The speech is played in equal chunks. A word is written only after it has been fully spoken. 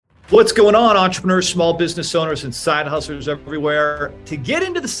What's going on, entrepreneurs, small business owners, and side hustlers everywhere? To get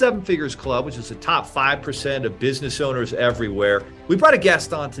into the Seven Figures Club, which is the top 5% of business owners everywhere, we brought a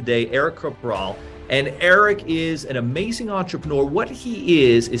guest on today, Eric Cabral. And Eric is an amazing entrepreneur. What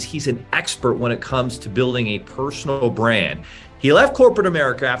he is he's an expert when it comes to building a personal brand. He left corporate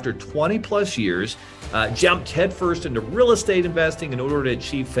America after 20 plus years, jumped headfirst into real estate investing in order to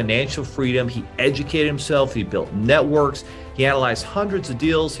achieve financial freedom. He educated himself. He built networks. He analyzed hundreds of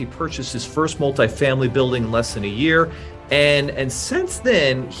deals. He purchased his first multifamily building in less than a year. And since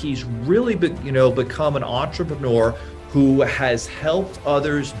then, he's really become an entrepreneur who has helped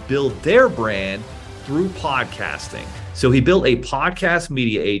others build their brand through podcasting. So he built a podcast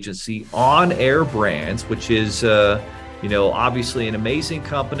media agency, On Air Brands, which is obviously an amazing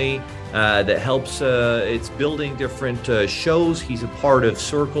company that helps. It's building different shows. He's a part of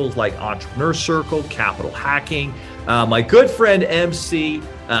circles like Entrepreneur Circle, Capital Hacking. My good friend MC,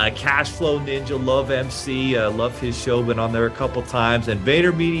 Cashflow Ninja, love MC, love his show, been on there a couple times. And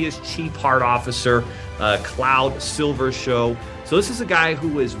VaynerMedia's Chief Heart Officer, Cloud Silver Show. So this is a guy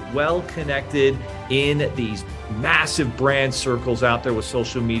who is well connected in these massive brand circles out there with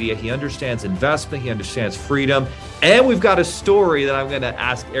social media. He understands investment. He understands freedom. And we've got a story that I'm going to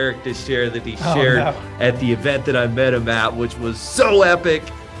ask Eric to share that he shared at the event that I met him at, which was so epic.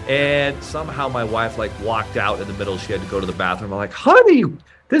 And somehow my wife walked out in the middle. She had to go to the bathroom. I'm like, honey,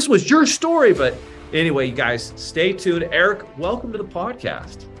 this was your story. But anyway, you guys, stay tuned. Eric, welcome to the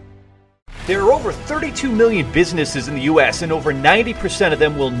podcast. There are over 32 million businesses in the U.S., and over 90% of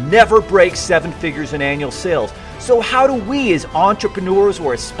them will never break seven figures in annual sales. So how do we as entrepreneurs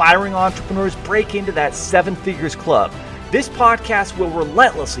or aspiring entrepreneurs break into that seven figures club? This podcast will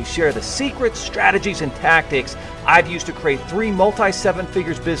relentlessly share the secrets, strategies, and tactics I've used to create 3 multi-seven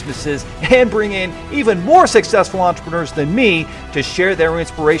figures businesses and bring in even more successful entrepreneurs than me to share their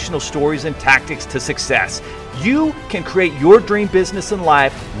inspirational stories and tactics to success. You can create your dream business and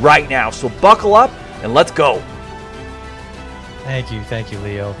life right now. So buckle up and let's go. Thank you,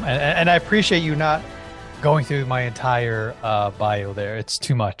 Leo. And I appreciate you not going through my entire bio there. It's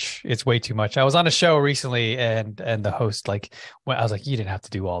too much. It's way too much. I was on a show recently and the host I was like, you didn't have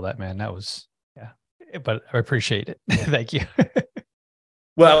to do all that, man. That was, but I appreciate it. Thank you.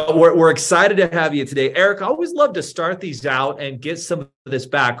 Well, we're excited to have you today. Eric, I always love to start these out and get some of this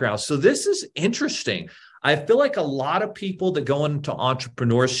background. So this is interesting. I feel like a lot of people that go into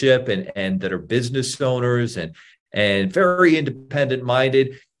entrepreneurship and that are business owners and very independent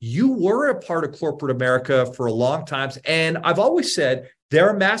minded, you were a part of corporate America for a long time. And I've always said there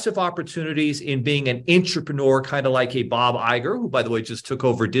are massive opportunities in being an entrepreneur, kind of like a Bob Iger, who, by the way, just took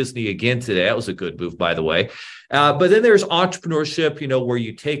over Disney again today. That was a good move, by the way. But then there's entrepreneurship, where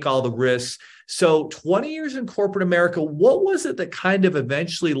you take all the risks. So 20 years in corporate America, what was it that kind of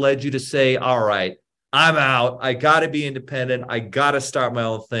eventually led you to say, all right, I'm out. I got to be independent. I got to start my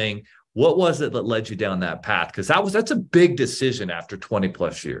own thing. What was it that led you down that path? Because that's a big decision after 20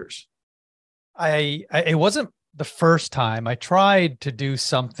 plus years. It wasn't the first time. I tried to do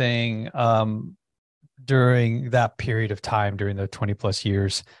something during that period of time, during the 20 plus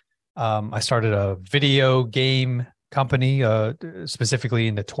years. I started a video game company, specifically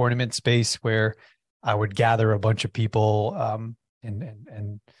in the tournament space, where I would gather a bunch of people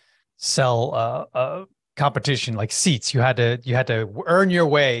and sell competition like seats. You had to earn your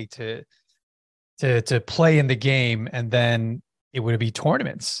way to play in the game, and then it would be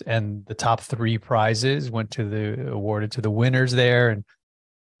tournaments, and the top 3 prizes went awarded to the winners there. And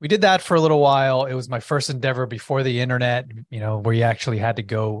we did that for a little while. It was my first endeavor before the internet, where you actually had to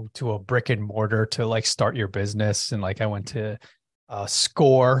go to a brick and mortar to start your business. And I went to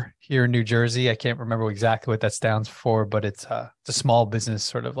SCORE here in New Jersey. I can't remember exactly what that stands for, but it's a small business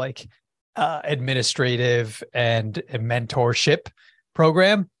sort of administrative and a mentorship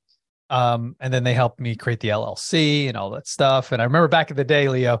program. And then they helped me create the LLC and all that stuff. And I remember back in the day,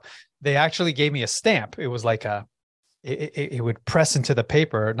 Leo, they actually gave me a stamp. It was it would press into the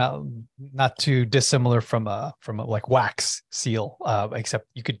paper, not too dissimilar from a wax seal, except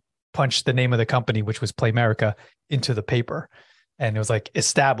you could punch the name of the company, which was Playmerica, into the paper. And it was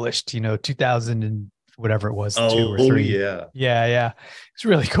established, 2000 and whatever it was, 2 or 3. Yeah. It's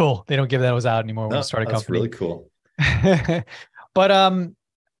really cool. They don't give those out anymore when you start a company. That's really cool. But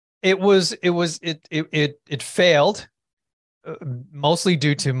it failed mostly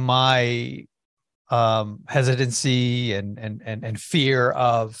due to my hesitancy and fear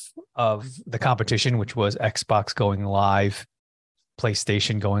of the competition, which was Xbox going live,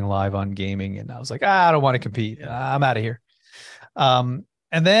 PlayStation going live on gaming. And I was like, I don't want to compete. I'm out of here.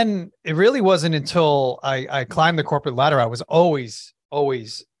 And then it really wasn't until I climbed the corporate ladder. I was always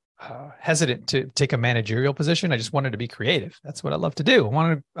hesitant to take a managerial position. I just wanted to be creative. That's what I love to do. I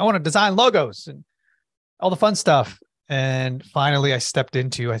want to design logos and all the fun stuff. And finally I stepped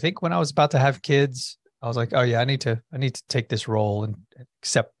into, I think when I was about to have kids, I was like, oh yeah, I need to take this role and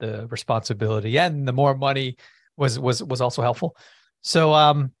accept the responsibility. And the more money was also helpful. So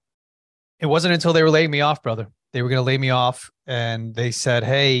it wasn't until they were laying me off, brother. They were going to lay me off and they said,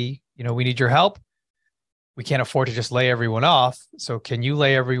 hey, we need your help. We can't afford to just lay everyone off. So can you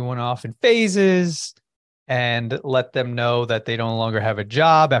lay everyone off in phases and let them know that they no longer have a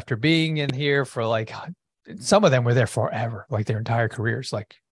job after being in here for like, some of them were there forever, like their entire careers,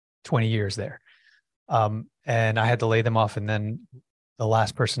 like 20 years there. And I had to lay them off, and then the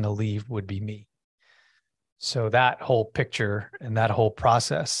last person to leave would be me. So that whole picture and that whole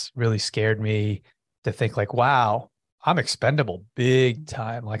process really scared me to think like, wow, I'm expendable big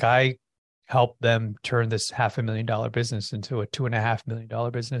time. Like I helped them turn this $500,000 business into a $2.5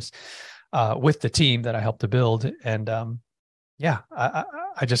 million business with the team that I helped to build. And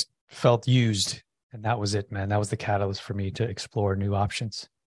I just felt used. And that was it, man. That was the catalyst for me to explore new options.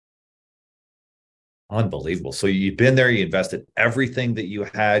 Unbelievable. So you've been there, you invested everything that you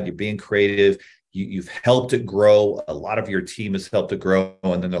had, you're being creative, you've helped it grow. A lot of your team has helped it grow.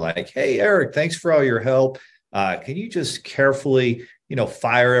 And then they're like, hey, Eric, thanks for all your help. Can you just carefully,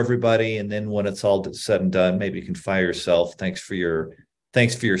 fire everybody? And then when it's all said and done, maybe you can fire yourself. Thanks for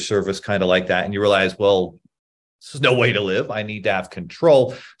your service, kind of like that. And you realize, well, this is no way to live. I need to have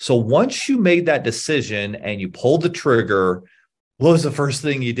control. So once you made that decision and you pulled the trigger, what was the first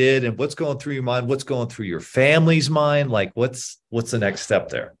thing you did, and what's going through your mind? What's going through your family's mind? Like what's the next step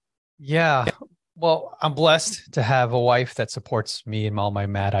there? Yeah. Well, I'm blessed to have a wife that supports me in all my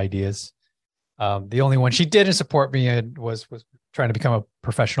mad ideas. The only one she didn't support me in was trying to become a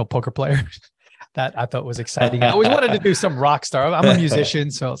professional poker player. That I thought was exciting. I always wanted to do some rock star. I'm a musician.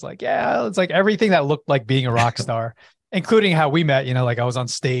 So I was like, yeah, it's like everything that looked like being a rock star, including how we met, like I was on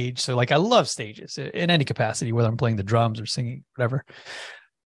stage. So like, I love stages in any capacity, whether I'm playing the drums or singing, whatever.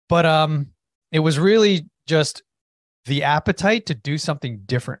 But it was really just the appetite to do something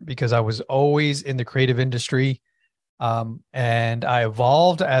different because I was always in the creative industry. And I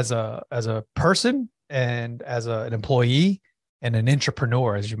evolved as a person and as an employee and an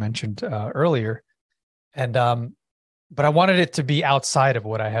entrepreneur, as you mentioned earlier. And but I wanted it to be outside of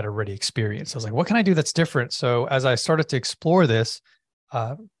what I had already experienced. I was like, what can I do that's different? So as I started to explore this,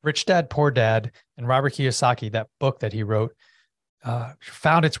 Rich Dad, Poor Dad, and Robert Kiyosaki, that book that he wrote,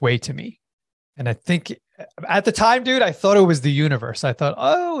 found its way to me. And I think at the time, dude, I thought it was the universe. I thought,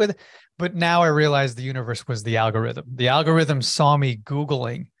 but now I realize the universe was the algorithm. The algorithm saw me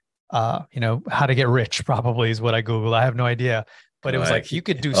Googling, how to get rich, probably is what I Googled. I have no idea. But it was like, you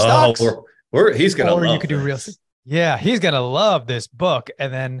could do stocks. He's going to love you could do real estate. Yeah, he's going to love this book.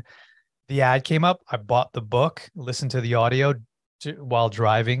 And then the ad came up. I bought the book, listened to the audio while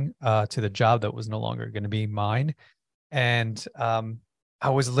driving to the job that was no longer going to be mine. And I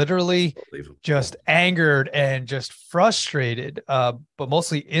was literally just angered and just frustrated, but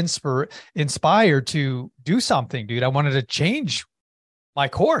mostly inspired to do something, dude. I wanted to change my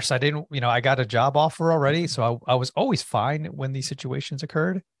course. I didn't, I got a job offer already. So I was always fine when these situations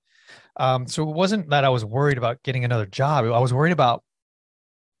occurred. So it wasn't that I was worried about getting another job. I was worried about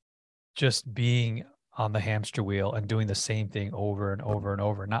just being on the hamster wheel and doing the same thing over and over and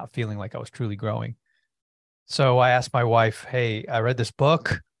over, not feeling like I was truly growing. So I asked my wife, hey, I read this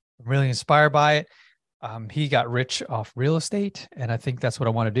book. I'm really inspired by it. He got rich off real estate, and I think that's what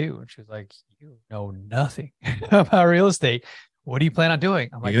I want to do. And she was like, you know nothing about real estate. What do you plan on doing?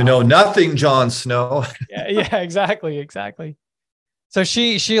 I'm like, you know nothing, Jon Snow. yeah, exactly. So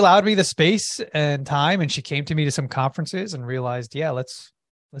she allowed me the space and time, and she came to me to some conferences and realized, yeah, let's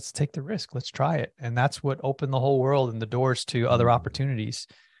take the risk. Let's try it. And that's what opened the whole world and the doors to other opportunities.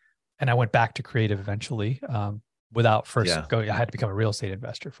 And I went back to creative eventually, without first going. I had to become a real estate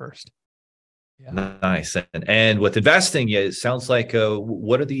investor first. Yeah. Nice. And with investing, it sounds like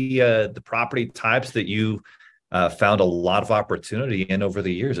what are the property types that you found a lot of opportunity in over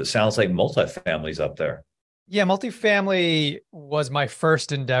the years? It sounds like multifamilies up there. Yeah, multifamily was my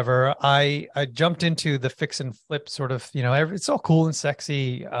first endeavor. I jumped into the fix and flip sort of, it's all cool and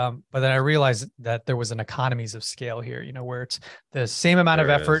sexy. But then I realized that there was an economies of scale here, where it's the same amount of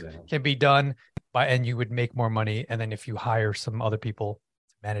effort can be done and you would make more money. And then if you hire some other people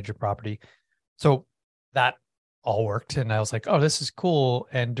to manage your property. So that all worked. And I was like, oh, this is cool.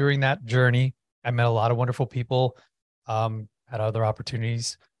 And during that journey, I met a lot of wonderful people, had other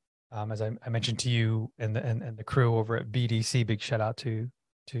opportunities. As I mentioned to you and the crew over at BDC, big shout out to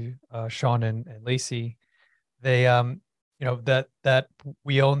Sean and Lacey. They that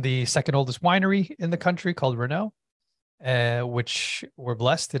we own the second oldest winery in the country called Renault, which we're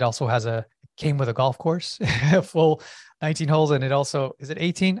blessed. It also came with a golf course, a full 19 holes. And it also, is it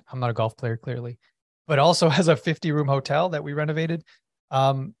 18? I'm not a golf player, clearly, but also has a 50-room hotel that we renovated.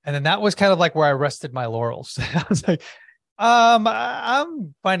 And then that was kind of like where I rested my laurels. I was like,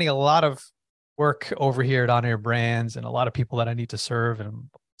 I'm finding a lot of work over here at On Air Brands and a lot of people that I need to serve and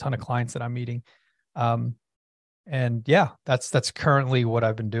a ton of clients that I'm meeting. And yeah, that's currently what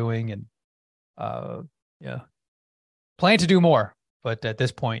I've been doing. And plan to do more, but at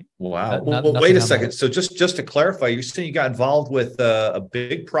this point. Wow. Well, wait a second. So just to clarify, you're saying you got involved with a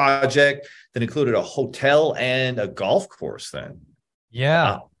big project that included a hotel and a golf course then?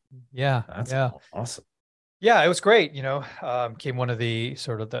 Yeah. Wow. Yeah. That's awesome. Yeah, it was great. Came one of the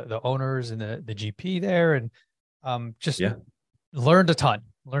sort of the owners and the GP there, and learned a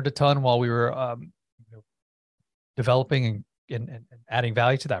ton while we were developing and adding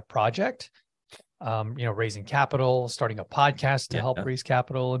value to that project. Raising capital, starting a podcast to help raise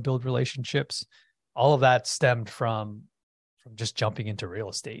capital and build relationships. All of that stemmed from just jumping into real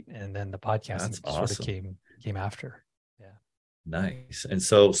estate, and then the podcasting sort of came after. Yeah. Nice. And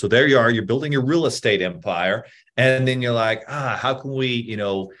so there you are, you're building your real estate empire. And then you're like, how can we,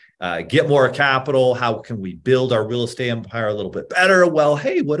 get more capital? How can we build our real estate empire a little bit better? Well,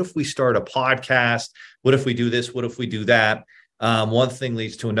 hey, what if we start a podcast? What if we do this? What if we do that? One thing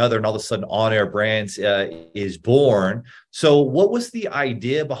leads to another, and all of a sudden On Air Brands is born. So what was the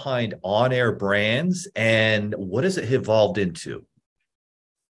idea behind On Air Brands, and what has it evolved into?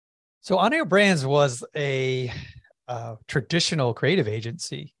 So On Air Brands was a traditional creative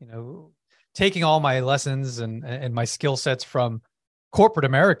agency, taking all my lessons and my skill sets from corporate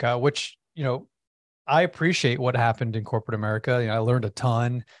America, which, I appreciate what happened in corporate America. I learned a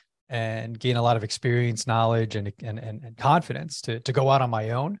ton and gained a lot of experience, knowledge, and confidence to go out on my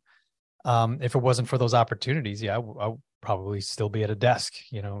own. If it wasn't for those opportunities, I would probably still be at a desk,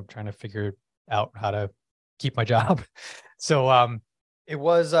 trying to figure out how to keep my job. So it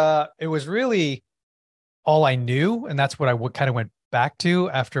was really all I knew. And that's what I kind of went back to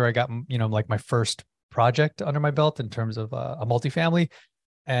after I got, like my first project under my belt in terms of a multifamily.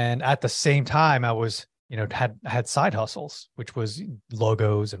 And at the same time, I was, had side hustles, which was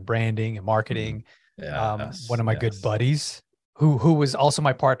logos and branding and marketing. One of my good buddies who was also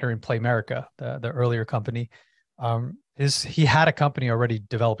my partner in Playmerica, the earlier company, he had a company already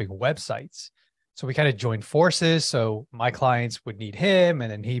developing websites. So we kind of joined forces. So my clients would need him, and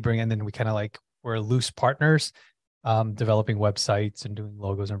then and then we kind of we're loose partners, developing websites and doing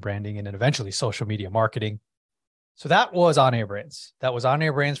logos and branding, and then eventually social media marketing. So that was On Air Brands. That was On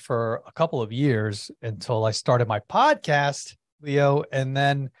Air Brands for a couple of years until I started my podcast, Leo, and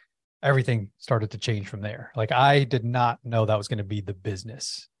then everything started to change from there. I did not know that was going to be the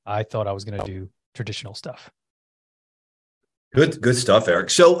business. I thought I was going to do traditional stuff. Good stuff, Eric.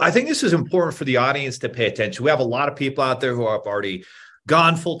 So I think this is important for the audience to pay attention. We have a lot of people out there who have already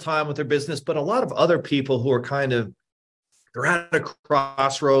gone full time with their business, but a lot of other people who are they're at a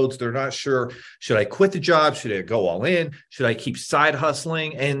crossroads. They're not sure, should I quit the job? Should I go all in? Should I keep side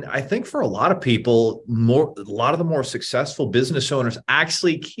hustling? And I think for a lot of people, a lot of the more successful business owners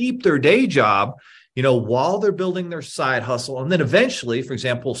actually keep their day job, while they're building their side hustle. And then eventually, for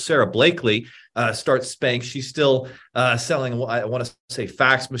example, Sarah Blakely starts Spanx. She's still selling, I want to say,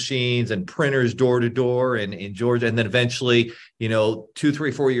 fax machines and printers door to door in Georgia. And then eventually, 2,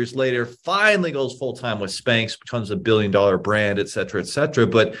 3, 4 years later, finally goes full time with Spanx, becomes a $1 billion brand, et cetera, et cetera.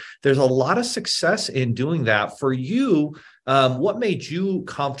 But there's a lot of success in doing that. For you, what made you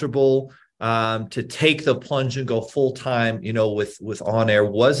comfortable to take the plunge and go full time, with On Air?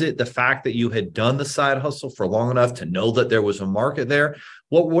 Was it the fact that you had done the side hustle for long enough to know that there was a market there?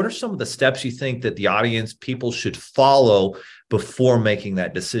 What are some of the steps you think that the audience, people should follow before making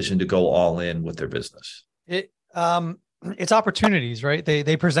that decision to go all in with their business? It's opportunities, right?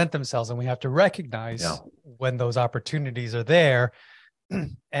 They present themselves, and we have to recognize when those opportunities are there.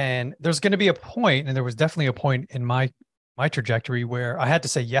 And there's going to be a point, and there was definitely a point in my trajectory where I had to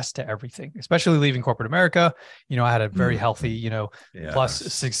say yes to everything, especially leaving corporate America. I had a very healthy, plus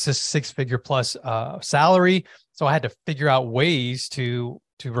six figure plus salary. So I had to figure out ways to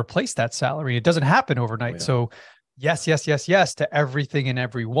replace that salary. It doesn't happen overnight. So yes to everything and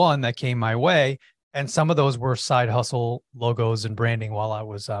everyone that came my way. And some of those were side hustle logos and branding while I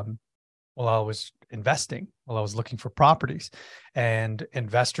was investing, while I was looking for properties. And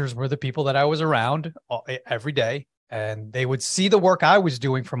investors were the people that I was around every day. And they would see the work I was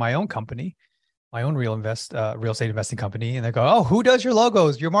doing for my own company, my own real estate investing company. And they go, "Oh, who does your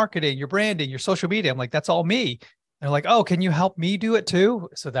logos, your marketing, your branding, your social media?" I'm like, "That's all me." They're like, oh, can you help me do it too?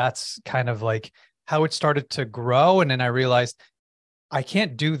 So that's kind of like how it started to grow. And then I realized I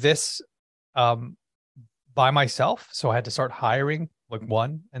can't do this by myself. So I had to start hiring like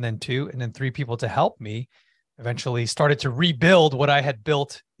 1 and then 2 and then 3 people to help me. Eventually started to rebuild what I had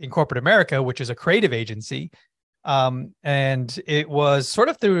built in corporate America, which is a creative agency. And it was sort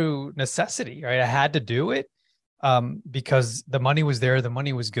of through necessity, right? I had to do it because the money was there, the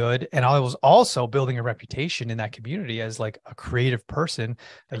money was good. And I was also building a reputation in that community as like a creative person,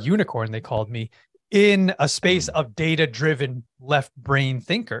 a unicorn, they called me, in a space of data-driven left brain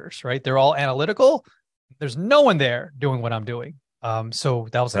thinkers, right? They're all analytical. There's no one there doing what I'm doing. So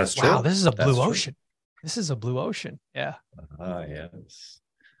that was like, wow, this is a blue ocean. This is a blue ocean. Yeah. Yes.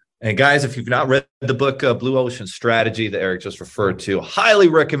 And guys, if you've not read the book Blue Ocean Strategy that Eric just referred to, highly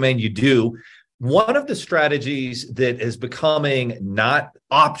recommend you do. One of the strategies that is becoming not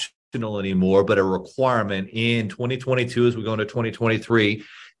optional anymore, but a requirement in 2022 as we go into 2023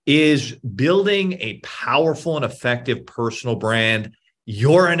 is building a powerful and effective personal brand.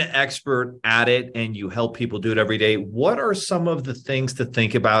 You're an expert at it and you help people do it every day. What are some of the things to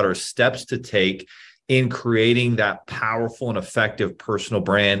think about or steps to take in creating that powerful and effective personal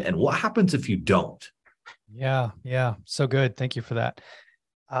brand? And what happens if you don't? Yeah. So good. Thank you for that.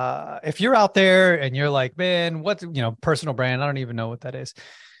 If you're out there and you're like, man, what's, personal brand? I don't even know what that is.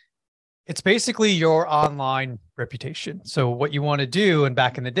 It's basically your online reputation. So what you want to do, and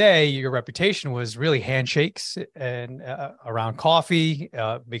back in the day, your reputation was really handshakes and around coffee,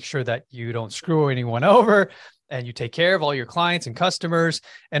 make sure that you don't screw anyone over and you take care of all your clients and customers.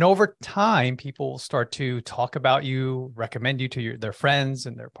 And over time, people will start to talk about you, recommend you to their friends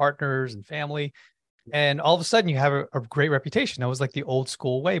and their partners and family. And all of a sudden you have a great reputation. That was like the old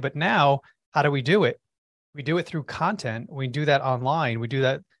school way. But now, how do we do it? We do it through content. We do that online. We do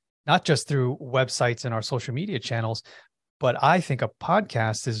that not just through websites and our social media channels, but I think a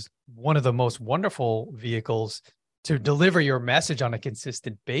podcast is one of the most wonderful vehicles to deliver your message on a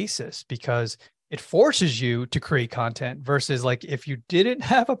consistent basis, because it forces you to create content versus like if you didn't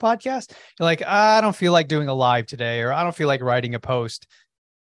have a podcast, you're like, I don't feel like doing a live today, or I don't feel like writing a post.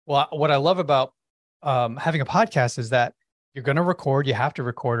 Well, what I love about having a podcast is that you're going to record, you have to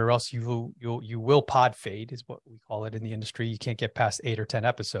record, or else you will pod fade is what we call it in the industry. You can't get past 8 or 10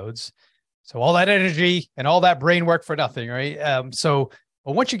 episodes. So all that energy and all that brain work for nothing, right? But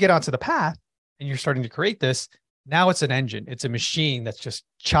once you get onto the path and you're starting to create this, now it's an engine. It's a machine that's just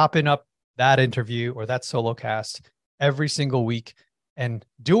chopping up that interview or that solo cast every single week and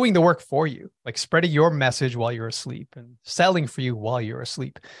doing the work for you, like spreading your message while you're asleep and selling for you while you're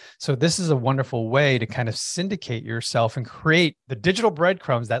asleep. So this is a wonderful way to kind of syndicate yourself and create the digital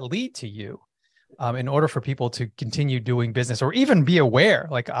breadcrumbs that lead to you in order for people to continue doing business or even be aware.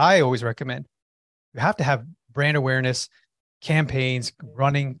 Like I always recommend, you have to have brand awareness campaigns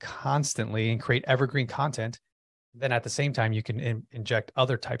running constantly and create evergreen content. Then at the same time, you can inject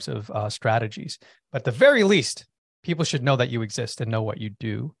other types of strategies. But at the very least, people should know that you exist and know what you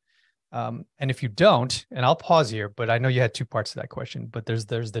do. And if you don't, and I'll pause here, but I know you had 2 parts to that question, but there's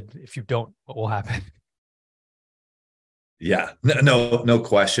the, if you don't, what will happen? Yeah, no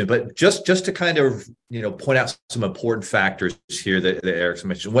question. But just to kind of, point out some important factors here that Eric's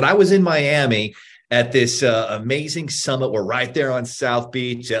mentioned. When I was in Miami at this amazing summit, we're right there on South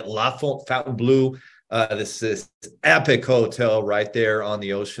Beach at La Fontainebleau, this epic hotel right there on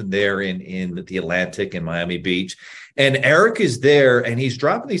the ocean there in the Atlantic in Miami Beach. And Eric is there and he's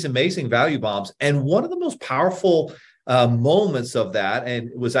dropping these amazing value bombs. And one of the most powerful moments of that, and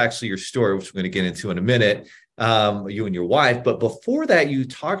it was actually your story, which we're going to get into in a minute, you and your wife. But before that, you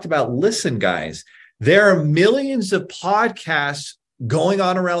talked about, listen, guys, there are millions of podcasts going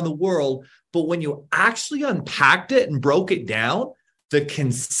on around the world. But when you actually unpacked it and broke it down, the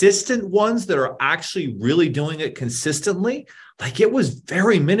consistent ones that are actually really doing it consistently, like it was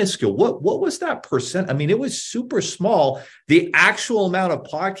very minuscule. What was that percent? I mean, it was super small. The actual amount of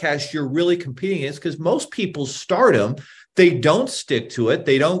podcasts you're really competing against, because most people start them, they don't stick to it.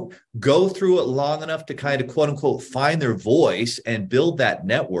 They don't go through it long enough to kind of quote unquote find their voice and build that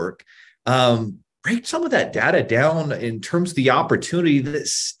network. Break some of that data down in terms of the opportunity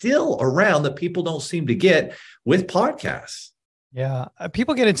that's still around that people don't seem to get with podcasts. Yeah,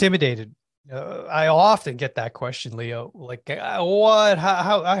 people get intimidated. I often get that question, Leo, like, what,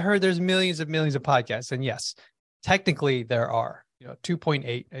 how, I heard there's millions of podcasts. And yes, technically there are,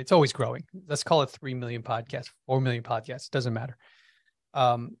 2.8, it's always growing. Let's call it 3 million podcasts, 4 million podcasts, doesn't matter.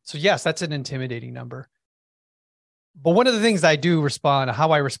 So yes, that's an intimidating number. But one of the things I do respond,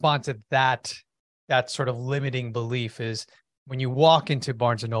 how I respond to that sort of limiting belief is when you walk into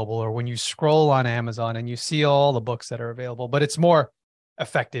Barnes and Noble or when you scroll on Amazon and you see all the books that are available, but it's more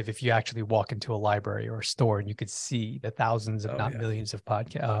effective if you actually walk into a library or a store and you could see the thousands, if not millions of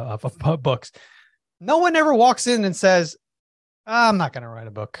of books. No one ever walks in and says, I'm not going to write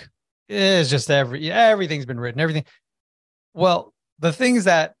a book. It's just everything's been written, everything. Well, the things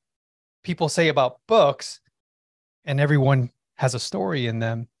that people say about books, and everyone has a story in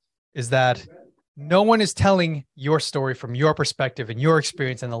them, is that no one is telling your story from your perspective and your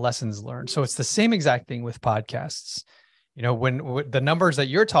experience and the lessons learned. So it's the same exact thing with podcasts. You know, when the numbers that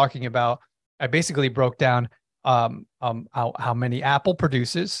you're talking about, I basically broke down how many Apple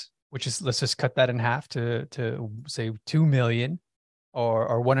produces, which is, let's just cut that in half to say 2 million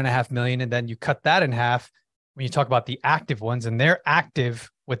or 1.5 million. And then you cut that in half when you talk about the active ones, and they're active.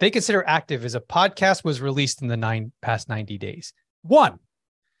 What they consider active is a podcast was released in the past 90 days. One.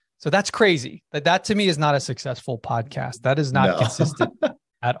 So that's crazy. That to me is not a successful podcast. That is not consistent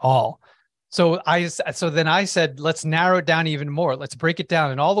at all. So then I said, let's narrow it down even more. Let's break it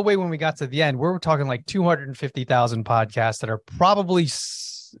down. And all the way when we got to the end, we're talking like 250,000 podcasts that are probably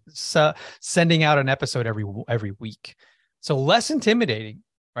sending out an episode every week. So less intimidating,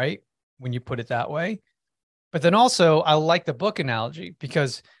 right? When you put it that way. But then also I like the book analogy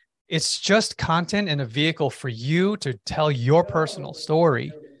because it's just content and a vehicle for you to tell your personal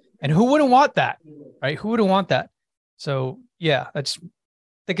story. And who wouldn't want that, right? Who wouldn't want that? So yeah, I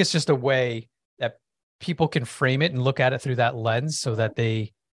think it's just a way that people can frame it and look at it through that lens so that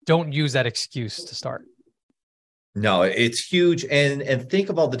they don't use that excuse to start. No, it's huge. And think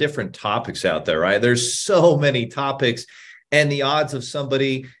of all the different topics out there, right? There's so many topics, and the odds of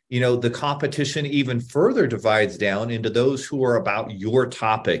somebody, the competition even further divides down into those who are about your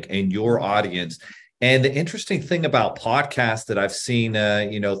topic and your audience. And the interesting thing about podcasts that I've seen,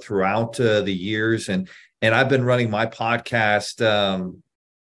 throughout the years, and I've been running my podcast,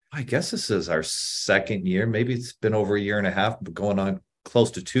 I guess this is our second year, maybe it's been over a year and a half, but going on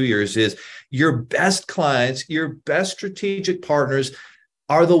close to 2 years, is your best clients, your best strategic partners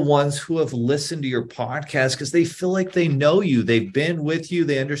are the ones who have listened to your podcast because they feel like they know you. They've been with you.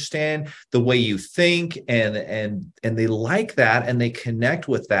 They understand the way you think, and they like that, and they connect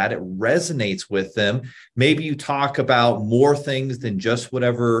with that. It resonates with them. Maybe you talk about more things than just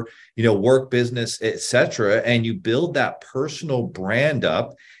whatever, work, business, etc., and you build that personal brand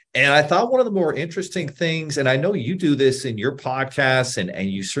up. And I thought one of the more interesting things, and I know you do this in your podcasts, and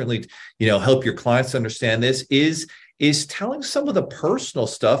you certainly, help your clients understand this, is telling some of the personal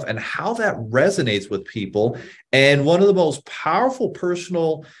stuff and how that resonates with people. And one of the most powerful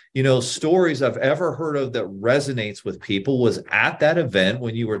personal, stories I've ever heard of that resonates with people was at that event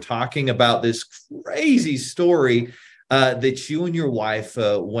when you were talking about this crazy story that you and your wife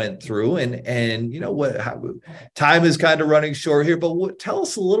went through. And time is kind of running short here, but tell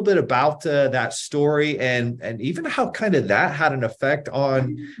us a little bit about that story and even how kind of that had an effect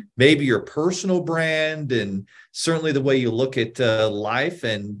on maybe your personal brand and certainly the way you look at life,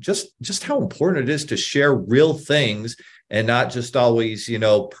 and just how important it is to share real things and not just always,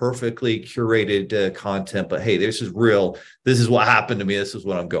 perfectly curated content, but hey, this is real. This is what happened to me. This is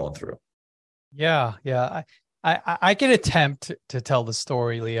what I'm going through. Yeah. I can attempt to tell the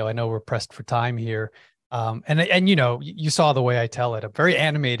story, Leo. I know we're pressed for time here. And you saw the way I tell it. I'm very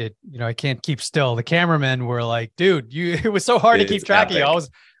animated. I can't keep still. The cameramen were like, dude, it was so hard to keep track of you.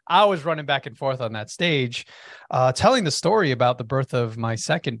 I was running back and forth on that stage, telling the story about the birth of my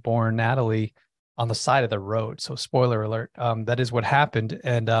second born, Natalie, on the side of the road. So spoiler alert, that is what happened.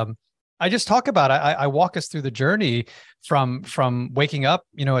 And I just talk about it. I walk us through the journey from waking up,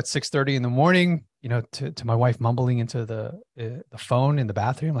 at 6:30 in the morning, to my wife mumbling into the phone in the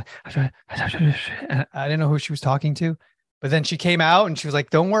bathroom. Like, I didn't know who she was talking to, but then she came out and she was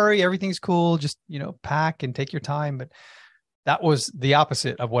like, don't worry, everything's cool. Just, pack and take your time. But that was the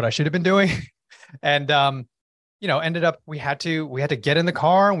opposite of what I should have been doing. And, ended up, we had to get in the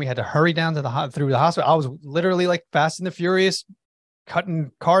car and we had to hurry down to through the hospital. I was literally like Fast and the Furious,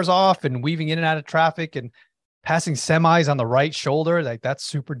 cutting cars off and weaving in and out of traffic and passing semis on the right shoulder. Like, that's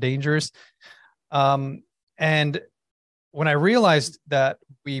super dangerous. And when I realized that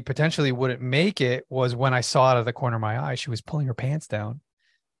we potentially wouldn't make it was when I saw out of the corner of my eye, she was pulling her pants down,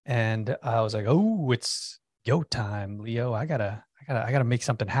 and I was like, oh, it's go time, Leo. I gotta make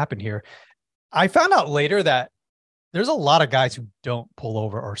something happen here. I found out later that there's a lot of guys who don't pull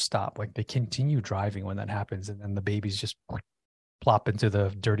over or stop. Like, they continue driving when that happens. And then the babies just plop into the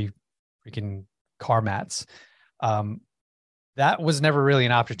dirty freaking car mats. That was never really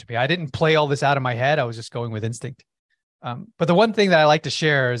an option to me. I didn't play all this out of my head. I was just going with instinct. But the one thing that I like to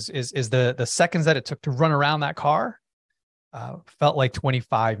share is the seconds that it took to run around that car. felt like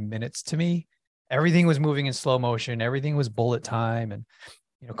 25 minutes to me. Everything was moving in slow motion. Everything was bullet time. And,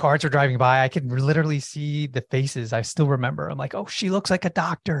 cars were driving by. I could literally see the faces. I still remember. I'm like, oh, she looks like a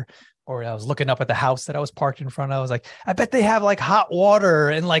doctor. Or I was looking up at the house that I was parked in front of. I was like, I bet they have like hot water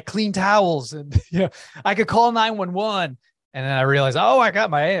and like clean towels. And, I could call 911. And then I realized, oh, I got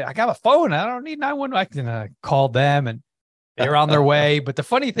my phone. I don't need 911. I can call them and they were on their way. But the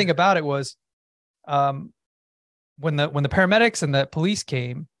funny thing about it was, when the paramedics and the police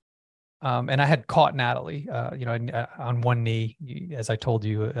came, and I had caught Natalie, on one knee, as I told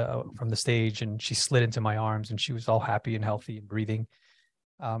you, from the stage, and she slid into my arms and she was all happy and healthy and breathing.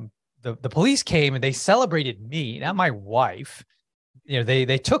 The police came and they celebrated me, not my wife.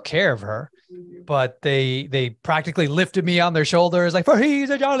 They took care of her, but they practically lifted me on their shoulders, like, for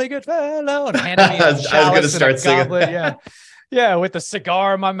he's a jolly good fellow, and handed me a chalice and a goblet. Yeah, with a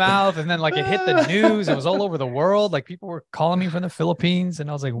cigar in my mouth. And then like it hit the news. It was all over the world. Like people were calling me from the Philippines. And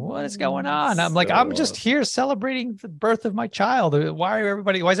I was like, what is going on? I'm like, I'm just here celebrating the birth of my child. Why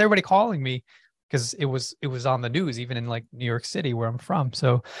is everybody calling me? Because it was on the news, even in like New York City, where I'm from.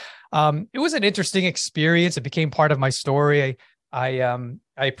 So it was an interesting experience. It became part of my story. I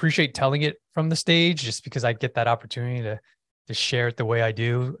appreciate telling it from the stage just because I get that opportunity to share it the way I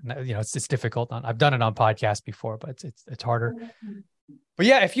do. It's difficult. I've done it on podcasts before, but it's harder. But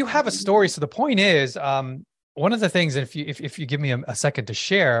yeah, if you have a story, so the point is, one of the things, if you give me a second to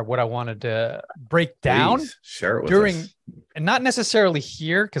share what I wanted to break down, please share it with us. And not necessarily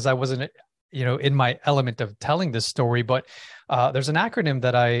here, because I wasn't, in my element of telling this story, but there's an acronym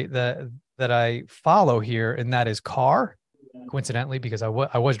that I follow here, and that is CAR, coincidentally, because I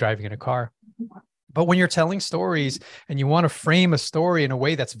was driving in a car. But when you're telling stories and you want to frame a story in a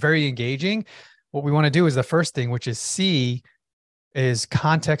way that's very engaging, what we want to do is the first thing, which is C, is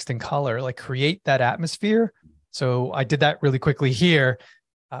context and color, like create that atmosphere. So I did that really quickly here,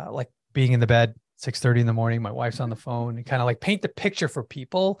 like being in the bed, 6:30 in the morning, my wife's on the phone, and kind of like paint the picture for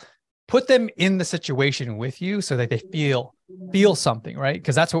people, put them in the situation with you so that they feel something, right?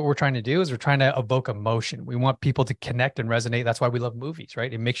 Because that's what we're trying to do, is we're trying to evoke emotion. We want people to connect and resonate. That's why we love movies,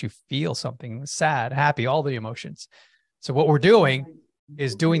 right? It makes you feel something, sad, happy, all the emotions. So what we're doing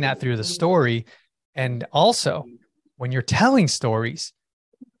is doing that through the story. And also, when you're telling stories,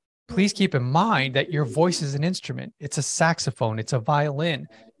 please keep in mind that your voice is an instrument. It's a saxophone, it's a violin.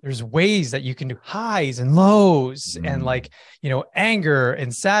 There's ways that you can do highs and lows and anger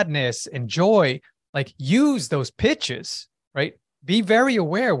and sadness and joy, like use those pitches, right? Be very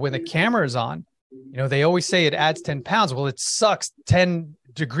aware when the camera is on. They always say it adds 10 pounds. Well, it sucks 10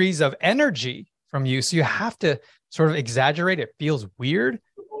 degrees of energy from you. So you have to sort of exaggerate. It feels weird,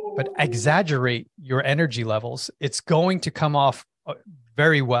 but exaggerate your energy levels. It's going to come off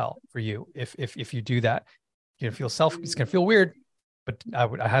very well for you if you do that. It's going to feel weird, but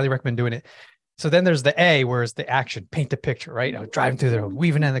I highly recommend doing it. So then there's the A, whereas the action, paint the picture, right? I'm driving through the road,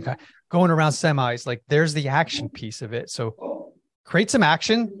 weaving in the car, going around semis, like there's the action piece of it. So create some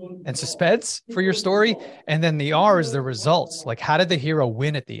action and suspense for your story. And then the R is the results. Like, how did the hero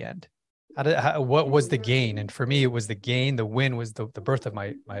win at the end? What was the gain? And for me, it was the gain. The win was the birth of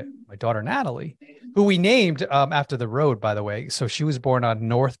my daughter, Natalie, who we named after the road, by the way. So she was born on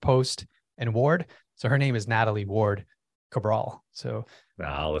North Post and Ward. So her name is Natalie Ward Cabral. So,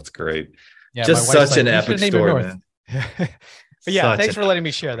 wow, that's great. Yeah, just such an epic story, man. But yeah, thanks for letting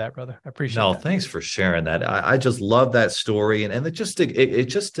me share that, brother. I appreciate it. No, thanks for sharing that. I just love that story. And it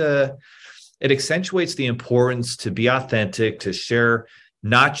accentuates the importance to be authentic, to share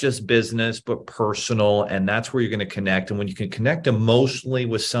not just business, but personal. And that's where you're going to connect. And when you can connect emotionally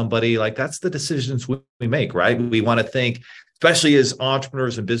with somebody, like that's the decisions we make, right? We want to think, especially as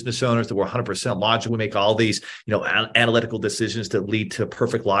entrepreneurs and business owners, that we're 100% logical. We make all these, analytical decisions that lead to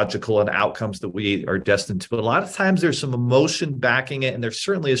perfect logical and outcomes that we are destined to. But a lot of times there's some emotion backing it. And there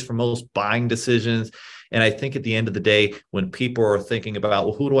certainly is for most buying decisions. And I think at the end of the day, when people are thinking about,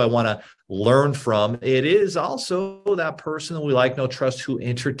 well, who do I want to learn from? It is also that person that we like, know, trust, who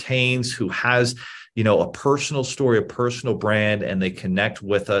entertains, who has, a personal story, a personal brand, and they connect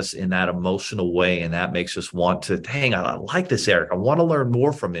with us in that emotional way. And that makes us want to, dang, I like this Eric. I want to learn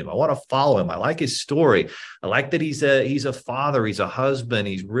more from him. I want to follow him. I like his story. I like that he's a father. He's a husband.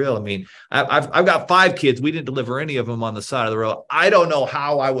 He's real. I mean, I've got 5 kids. We didn't deliver any of them on the side of the road. I don't know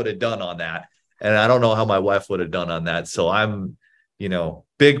how I would have done on that. And I don't know how my wife would have done on that. So I'm,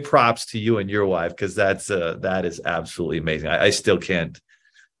 big props to you and your wife, because that is absolutely amazing. I still can't.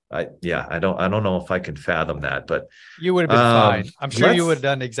 I don't know if I can fathom that, but you would have been fine. I'm sure you would have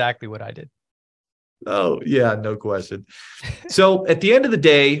done exactly what I did. Oh, yeah, no question. So at the end of the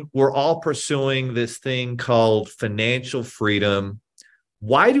day, we're all pursuing this thing called financial freedom.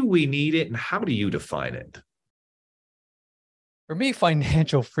 Why do we need it, and how do you define it? For me,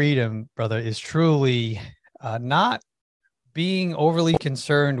 financial freedom, brother, is truly not being overly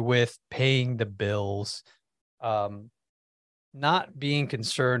concerned with paying the bills, not being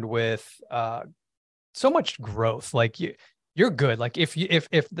concerned with so much growth. Like you're good. Like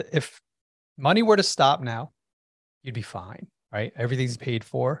if money were to stop now, you'd be fine, right? Everything's paid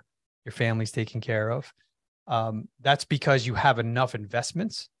for, your family's taken care of. That's because you have enough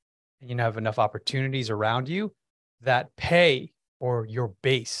investments and you have enough opportunities around you that pay for your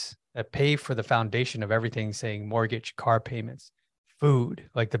base, that pay for the foundation of everything, saying mortgage, car payments, food,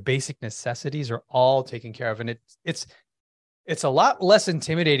 like the basic necessities are all taken care of. And it's a lot less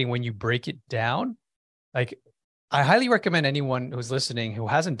intimidating when you break it down. Like I highly recommend anyone who's listening who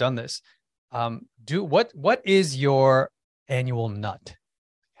hasn't done this, what is your annual nut?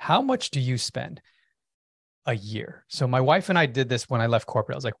 How much do you spend a year? So my wife and I did this when I left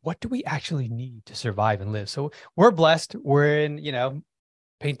corporate. I was like, what do we actually need to survive and live? So we're blessed. We're in,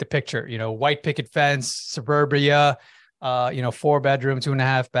 paint the picture, white picket fence, suburbia, 4-bedroom,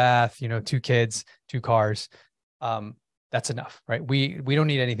 2.5 bath, 2 kids, 2 cars. That's enough, right? We don't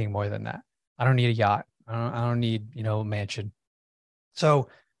need anything more than that. I don't need a yacht. I don't need, a mansion. So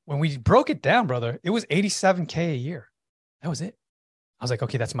when we broke it down, brother, it was $87K a year. That was it. I was like,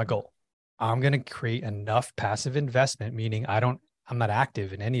 okay, that's my goal. I'm going to create enough passive investment, meaning I'm not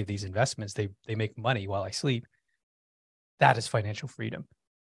active in any of these investments. They make money while I sleep. That is financial freedom.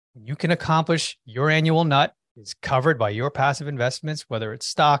 You can accomplish your annual nut. It's covered by your passive investments, whether it's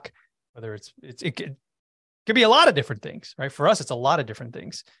stock, whether it could be a lot of different things, right? For us, it's a lot of different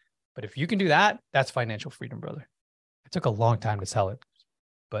things. But if you can do that, that's financial freedom, brother. It took a long time to sell it,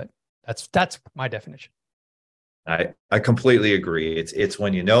 but that's my definition. I completely agree. It's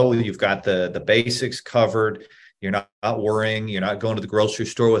when you've got the basics covered, you're not worrying, you're not going to the grocery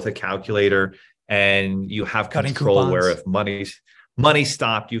store with a calculator, and you have control where if money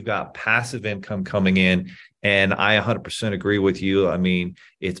stopped, you've got passive income coming in. And I 100% agree with you. I mean,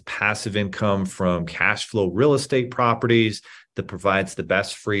 it's passive income from cash flow real estate properties that provides the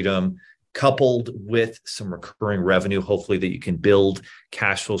best freedom, coupled with some recurring revenue, hopefully that you can build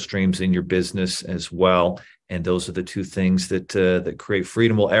cash flow streams in your business as well. And those are the two things that create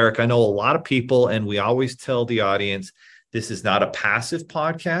freedom. Well, Eric, I know a lot of people, and we always tell the audience, this is not a passive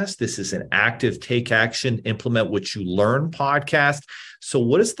podcast. This is an active, take action, implement what you learn podcast. So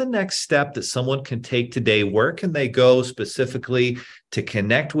what is the next step that someone can take today? Where can they go specifically to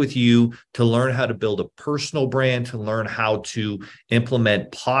connect with you, to learn how to build a personal brand, to learn how to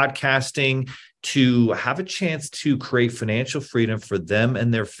implement podcasting, to have a chance to create financial freedom for them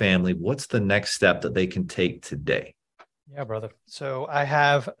and their family? What's the next step that they can take today? Yeah, brother. So I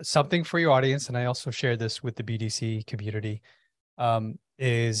have something for your audience, and I also share this with the BDC community,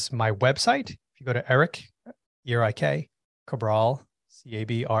 is my website. If you go to Eric, E-R-I-K, Cabral,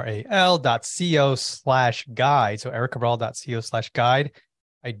 CABRAL.co/guide. So ericcabral.co/guide.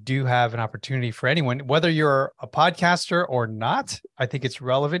 I do have an opportunity for anyone, whether you're a podcaster or not. I think it's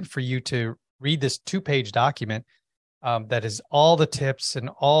relevant for you to read this 2-page document that is all the tips and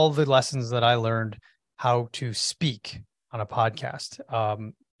all the lessons that I learned how to speak on a podcast,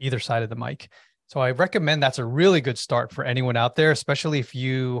 either side of the mic. So I recommend that's a really good start for anyone out there, especially if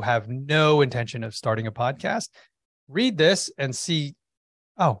you have no intention of starting a podcast. Read this and see,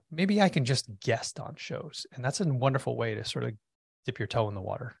 oh, maybe I can just guest on shows. And that's a wonderful way to sort of dip your toe in the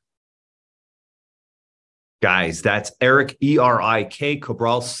water. Guys, that's Eric, E-R-I-K,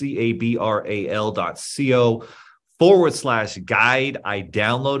 Cabral, CABRAL.co/guide. I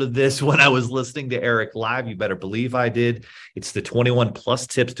downloaded this when I was listening to Eric live. You better believe I did. It's the 21 plus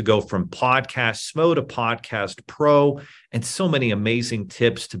tips to go from podcast SMO to podcast pro, and so many amazing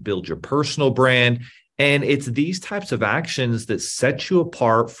tips to build your personal brand. And it's these types of actions that set you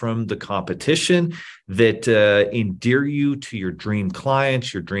apart from the competition, that endear you to your dream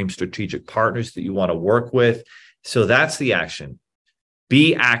clients, your dream strategic partners that you want to work with. So that's the action.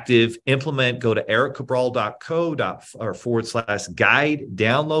 Be active, implement, go to ericcabral.co/guide,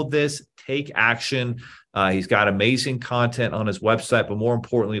 download this, take action. He's got amazing content on his website, but more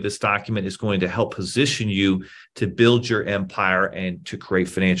importantly, this document is going to help position you to build your empire and to create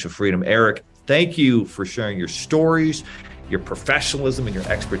financial freedom. Eric, thank you for sharing your stories, your professionalism, and your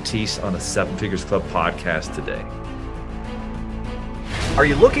expertise on the 7 Figures Club podcast today. Are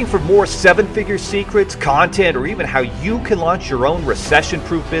you looking for more seven-figure secrets, content, or even how you can launch your own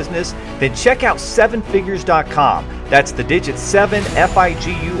recession-proof business? Then check out sevenfigures.com. That's the digit 7, FIGURES.com,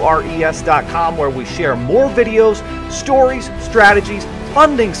 where we share more videos, stories, strategies,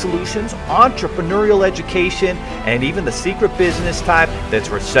 funding solutions, entrepreneurial education, and even the secret business type that's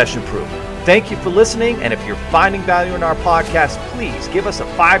recession-proof. Thank you for listening, and if you're finding value in our podcast, please give us a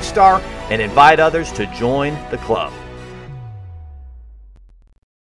 5-star and invite others to join the club.